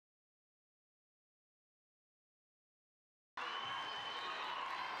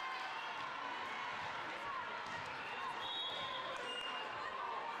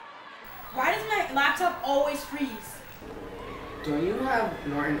My laptop always freezes. Don't you have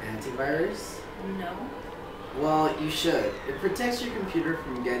Norton antivirus? No. Well, you should. It protects your computer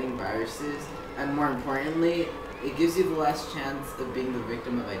from getting viruses, and more importantly, it gives you the last chance of being the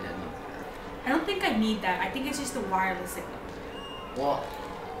victim of identity theft. I don't think I need that. I think it's just a wireless signal. Well,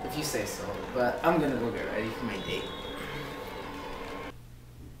 if you say so, but I'm gonna go get ready for my date.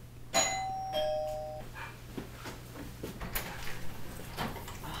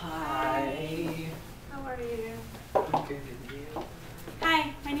 Hi. How are you? I'm good, and you?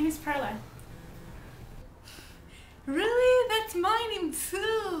 Hi, my name is Perla. Really? That's my name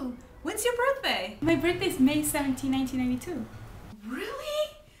too. When's your birthday? My birthday's May 17, 1992.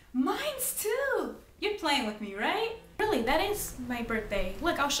 Really? Mine's too. You're playing with me, right? Really, that is my birthday.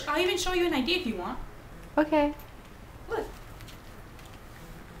 Look, I'll even show you an ID if you want. Okay. Look.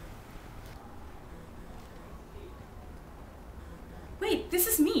 Wait, this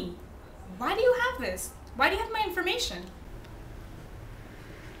is me. Why do you have this? Why do you have my information?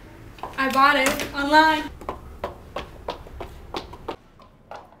 I bought it online.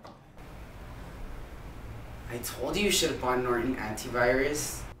 I told you should have bought Norton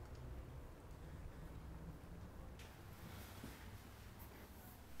antivirus.